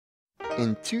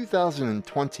In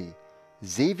 2020,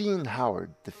 Xavier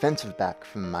Howard, defensive back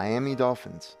from Miami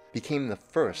Dolphins, became the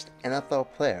first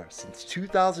NFL player since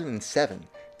 2007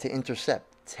 to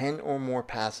intercept 10 or more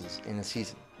passes in a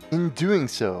season. In doing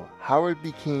so, Howard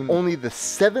became only the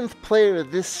 7th player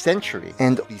this century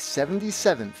and the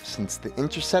 77th since the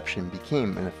interception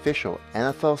became an official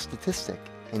NFL statistic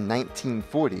in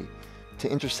 1940 to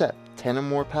intercept 10 or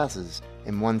more passes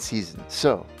in one season.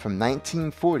 So, from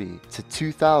 1940 to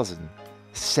 2000,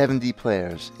 70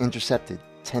 players intercepted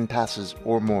 10 passes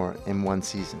or more in one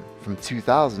season. From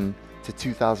 2000 to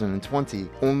 2020,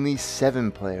 only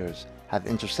 7 players have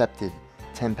intercepted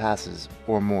 10 passes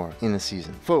or more in a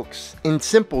season. Folks, in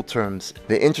simple terms,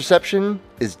 the interception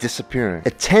is disappearing.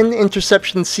 A 10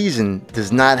 interception season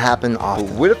does not happen often.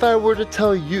 But what if I were to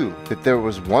tell you that there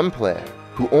was one player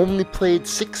who only played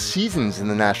 6 seasons in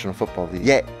the National Football League,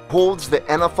 yet holds the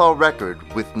NFL record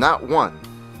with not 1,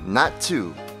 not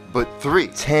 2, but 3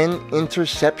 10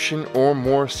 interception or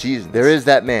more seasons? There is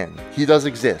that man. He does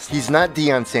exist. He's not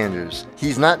Deion Sanders.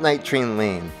 He's not Night Train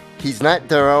Lane. He's not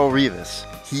Darrelle Revis.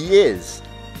 He is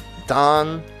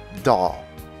Don Dahl.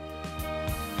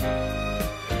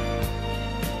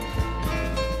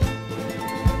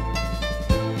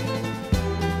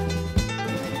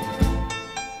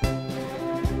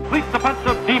 Fleet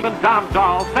defensive demon Don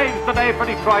Dahl saves the day for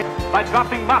Detroit by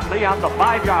dropping Motley on the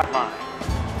 5-yard line.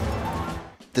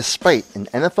 Despite an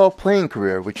NFL playing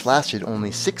career which lasted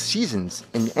only 6 seasons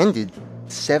and ended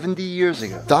 70 years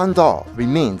ago, Don Dahl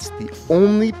remains the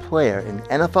only player in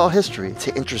NFL history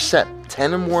to intercept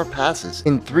 10 or more passes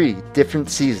in 3 different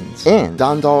seasons. And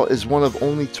Don Dahl is one of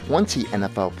only 20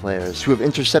 NFL players who have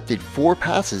intercepted 4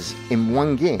 passes in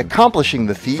one game, accomplishing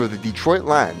the feat for the Detroit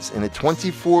Lions in a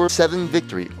 24-7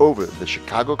 victory over the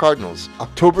Chicago Cardinals,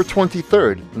 October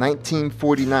 23rd,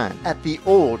 1949, at the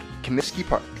old Comiskey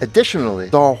Park.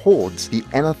 Additionally, Dahl holds the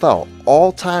NFL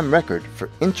all-time record for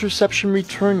interception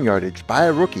return yardage by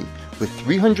a rookie with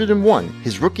 301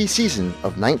 his rookie season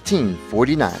of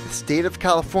 1949. The State of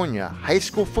California High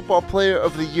School Football Player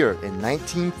of the Year in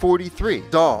 1943.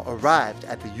 Dahl arrived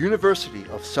at the University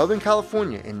of Southern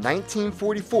California in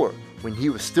 1944 when he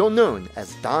was still known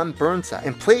as Don Burnside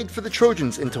and played for the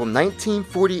Trojans until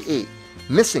 1948,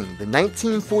 missing the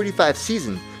 1945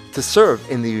 season to serve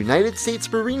in the United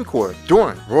States Marine Corps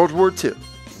during World War II.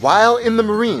 While in the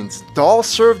Marines, Dahl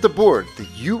served aboard the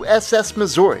USS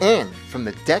Missouri and, from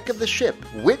the deck of the ship,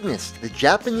 witnessed the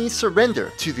Japanese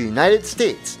surrender to the United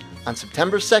States on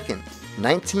September 2nd,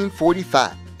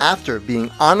 1945. After being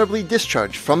honorably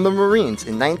discharged from the Marines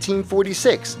in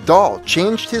 1946, Dahl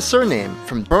changed his surname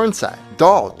from Burnside.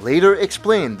 Dahl later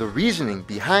explained the reasoning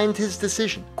behind his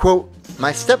decision. Quote,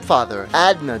 "My stepfather,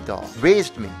 Adna Dahl,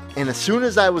 raised me, and as soon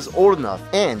as I was old enough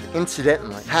and,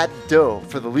 incidentally, had dough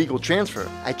for the legal transfer,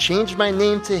 I changed my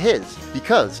name to his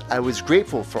because I was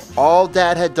grateful for all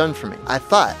Dad had done for me. I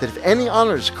thought that if any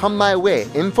honors come my way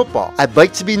in football, I'd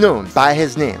like to be known by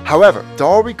his name." However,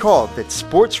 Dahl recalled that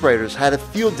sports writers had a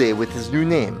field day with his new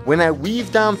name. "When I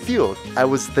weaved downfield, I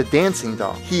was the dancing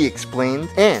Dahl," he explained,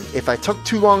 "and if I took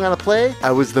too long on a play,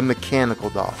 I was the mechanical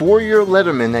Dahl." 4-year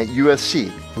letterman at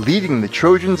USC, leading the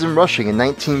Trojans in rushing in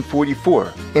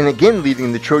 1944, and again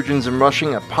leading the Trojans in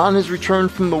rushing upon his return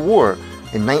from the war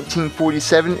in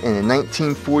 1947 and in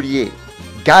 1948.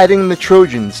 Guiding the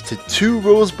Trojans to 2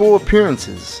 Rose Bowl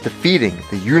appearances, defeating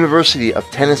the University of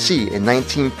Tennessee in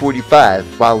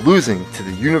 1945 while losing to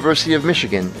the University of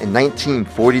Michigan in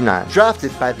 1949.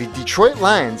 Drafted by the Detroit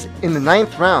Lions in the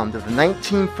 9th round of the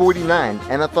 1949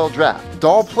 NFL Draft,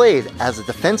 Dahl played as a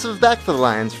defensive back for the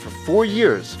Lions for 4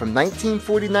 years from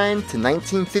 1949 to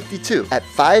 1952. At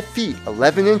 5 feet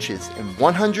 11 inches and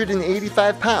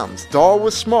 185 pounds, Dahl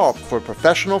was small for a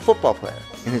professional football player.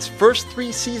 In his first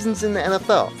 3 seasons in the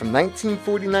NFL, from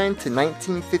 1949 to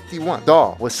 1951,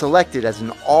 Dahl was selected as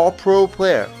an All-Pro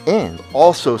player and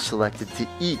also selected to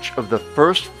each of the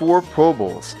first 4 Pro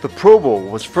Bowls. The Pro Bowl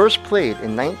was first played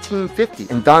in 1950,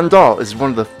 and Don Dahl is one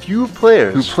of the few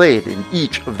players who played in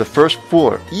each of the first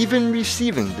 4, even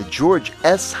receiving the George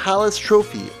S. Halas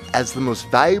Trophy as the most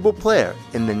valuable player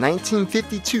in the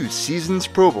 1952 season's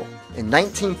Pro Bowl. In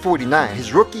 1949,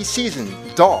 his rookie season,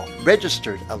 Dahl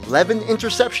registered 11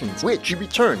 interceptions, which he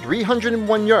returned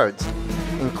 301 yards,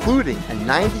 including a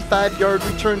 95-yard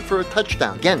return for a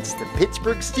touchdown against the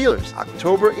Pittsburgh Steelers,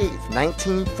 October 8th,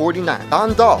 1949.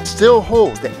 Don Dahl still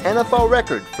holds the NFL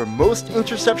record for most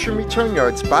interception return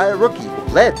yards by a rookie,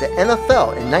 led the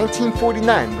NFL in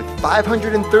 1949 with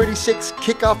 536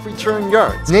 kickoff return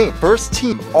yards, named first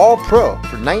team All-Pro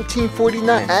for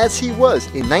 1949, as he was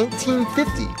in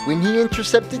 1950 when he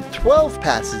intercepted 12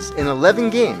 passes in 11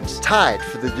 games, tied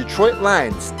for the Detroit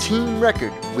Lions team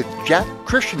record with Jack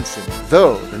Christensen.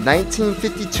 Though the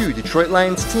 1952 Detroit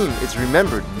Lions team is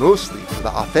remembered mostly for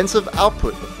the offensive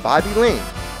output of Bobby Lane,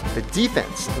 the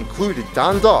defense included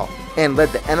Don Dahl and led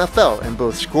the NFL in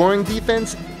both scoring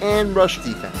defense and rush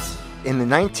defense. In the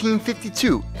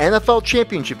 1952 NFL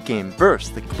Championship game versus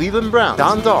the Cleveland Browns,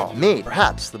 Don Dahl made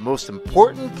perhaps the most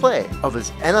important play of his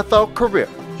NFL career.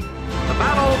 The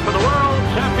battle for the World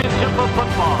Championship of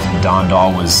Football. Don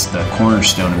Dahl was the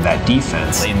cornerstone of that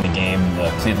defense. Late in the game, the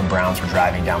Cleveland Browns were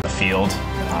driving down the field.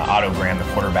 Otto Graham, the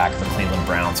quarterback of the Cleveland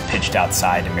Browns, pitched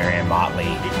outside to Marion Motley.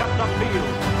 He cuts upfield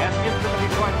and into the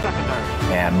Detroit secondary.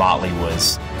 And Motley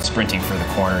was sprinting for the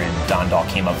corner, and Don Dahl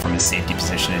came up from his safety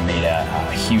position and made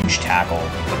a huge tackle.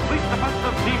 The fleet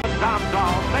defensive demon Don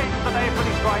Dahl saves the day for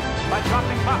Detroit by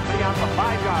dropping Motley on the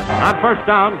 5-yard line. On first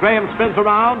down, Graham spins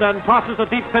around and tosses a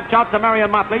deep pitch out to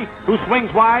Marion Motley, who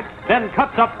swings wide, then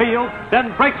cuts upfield,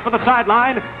 then breaks for the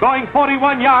sideline, going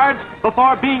 41 yards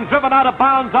before being driven out of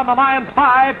bounds on the Lions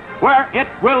 5, where it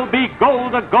will be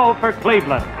goal to go for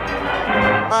Cleveland.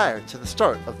 Prior to the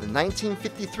start of the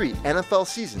 1953 NFL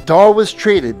season, Dahl was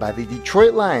traded by the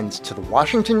Detroit Lions to the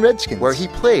Washington Redskins, where he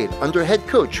played under head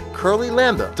coach Curly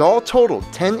Lambeau. Dahl totaled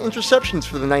 10 interceptions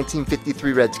for the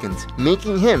 1953 Redskins,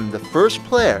 making him the first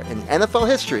player in NFL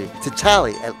history to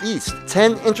tally at least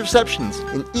 10 interceptions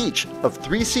in each of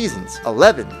 3 seasons,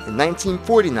 11 in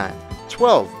 1949,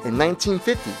 12 in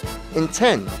 1950, and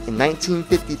 10 in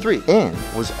 1953, and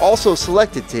was also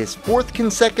selected to his 4th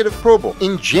consecutive Pro Bowl.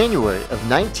 In January of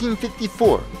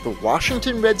 1954, the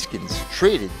Washington Redskins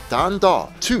traded Don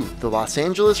Dahl to the Los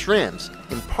Angeles Rams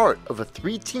in part of a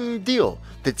 3-team deal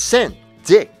that sent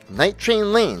Dick Night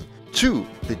Train Lane to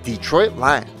the Detroit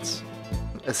Lions.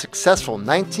 A successful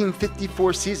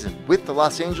 1954 season with the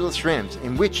Los Angeles Rams,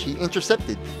 in which he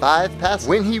intercepted 5 passes.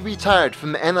 When he retired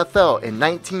from the NFL in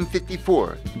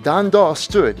 1954, Don Dahl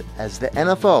stood as the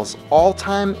NFL's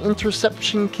all-time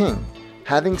interception king,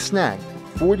 having snagged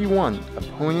 41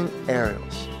 opponent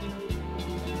aerials.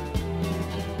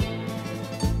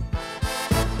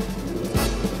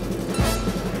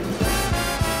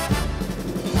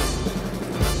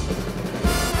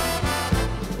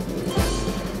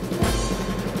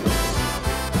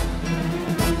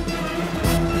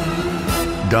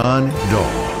 Don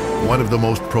Dahl, one of the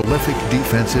most prolific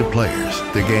defensive players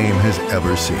the game has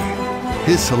ever seen.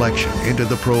 His selection into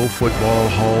the Pro Football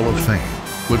Hall of Fame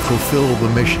would fulfill the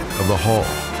mission of the Hall,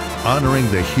 honoring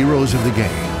the heroes of the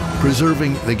game,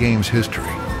 preserving the game's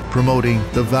history, promoting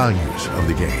the values of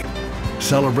the game,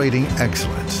 celebrating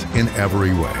excellence in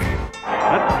every way.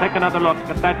 Let's take another look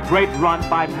at that great run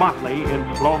by Motley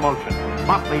in slow motion.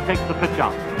 Motley takes the pitch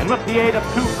out, and with the aid of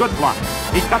 2 good blocks,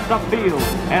 he cuts upfield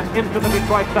and into the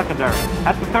Detroit secondary.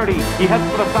 At the 30, he heads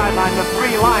for the sideline with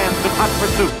 3 Lions in hot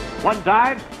pursuit. One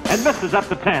dives and misses at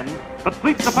the 10, but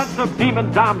fleet defensive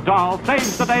demon Don Dahl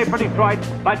saves the day for Detroit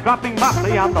by dropping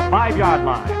Motley on the 5-yard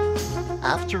line.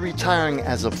 After retiring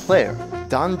as a player,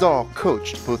 Don Dahl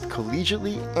coached both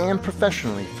collegiately and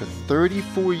professionally for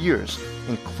 34 years,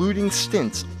 including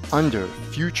stints under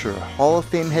future Hall of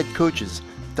Fame head coaches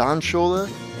Don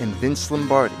Shula and Vince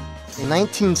Lombardi. In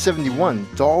 1971,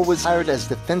 Dahl was hired as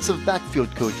defensive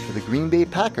backfield coach for the Green Bay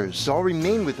Packers. Dahl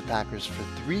remained with the Packers for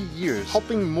 3 years,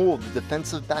 helping mold the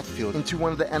defensive backfield into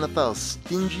one of the NFL's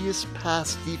stingiest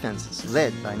pass defenses,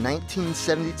 led by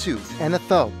 1972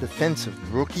 NFL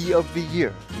Defensive Rookie of the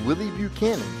Year, Willie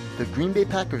Buchanan. The Green Bay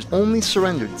Packers only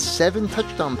surrendered 7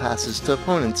 touchdown passes to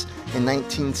opponents in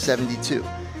 1972.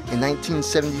 In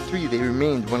 1973, they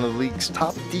remained one of the league's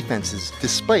top defenses,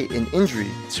 despite an injury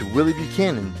to Willie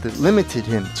Buchanan that limited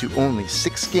him to only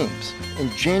 6 games. In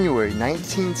January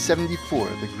 1974,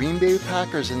 the Green Bay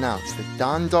Packers announced that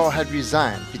Don Dahl had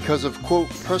resigned because of, quote,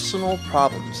 personal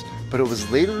problems, but it was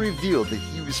later revealed that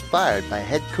he was fired by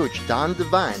head coach Don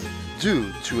Devine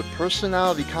due to a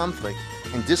personality conflict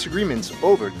and disagreements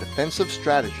over defensive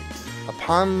strategy.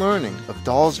 Upon learning of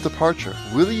Dahl's departure,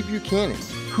 Willie Buchanan,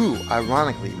 who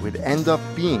ironically would end up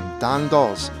being Don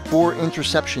Dahl's 4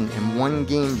 interception in 1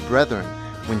 game brethren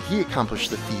when he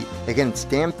accomplished the feat against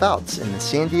Dan Fouts and the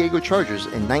San Diego Chargers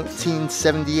in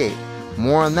 1978.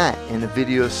 More on that in a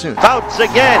video soon. Fouts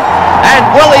again,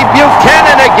 and Willie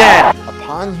Buchanan again.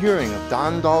 Upon hearing of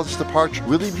Don Dahl's departure,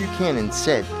 Willie Buchanan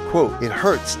said, quote, "It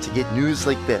hurts to get news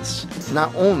like this.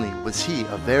 Not only was he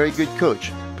a very good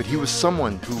coach, but he was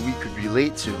someone who we could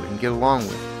relate to and get along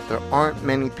with. There aren't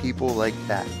many people like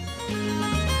that."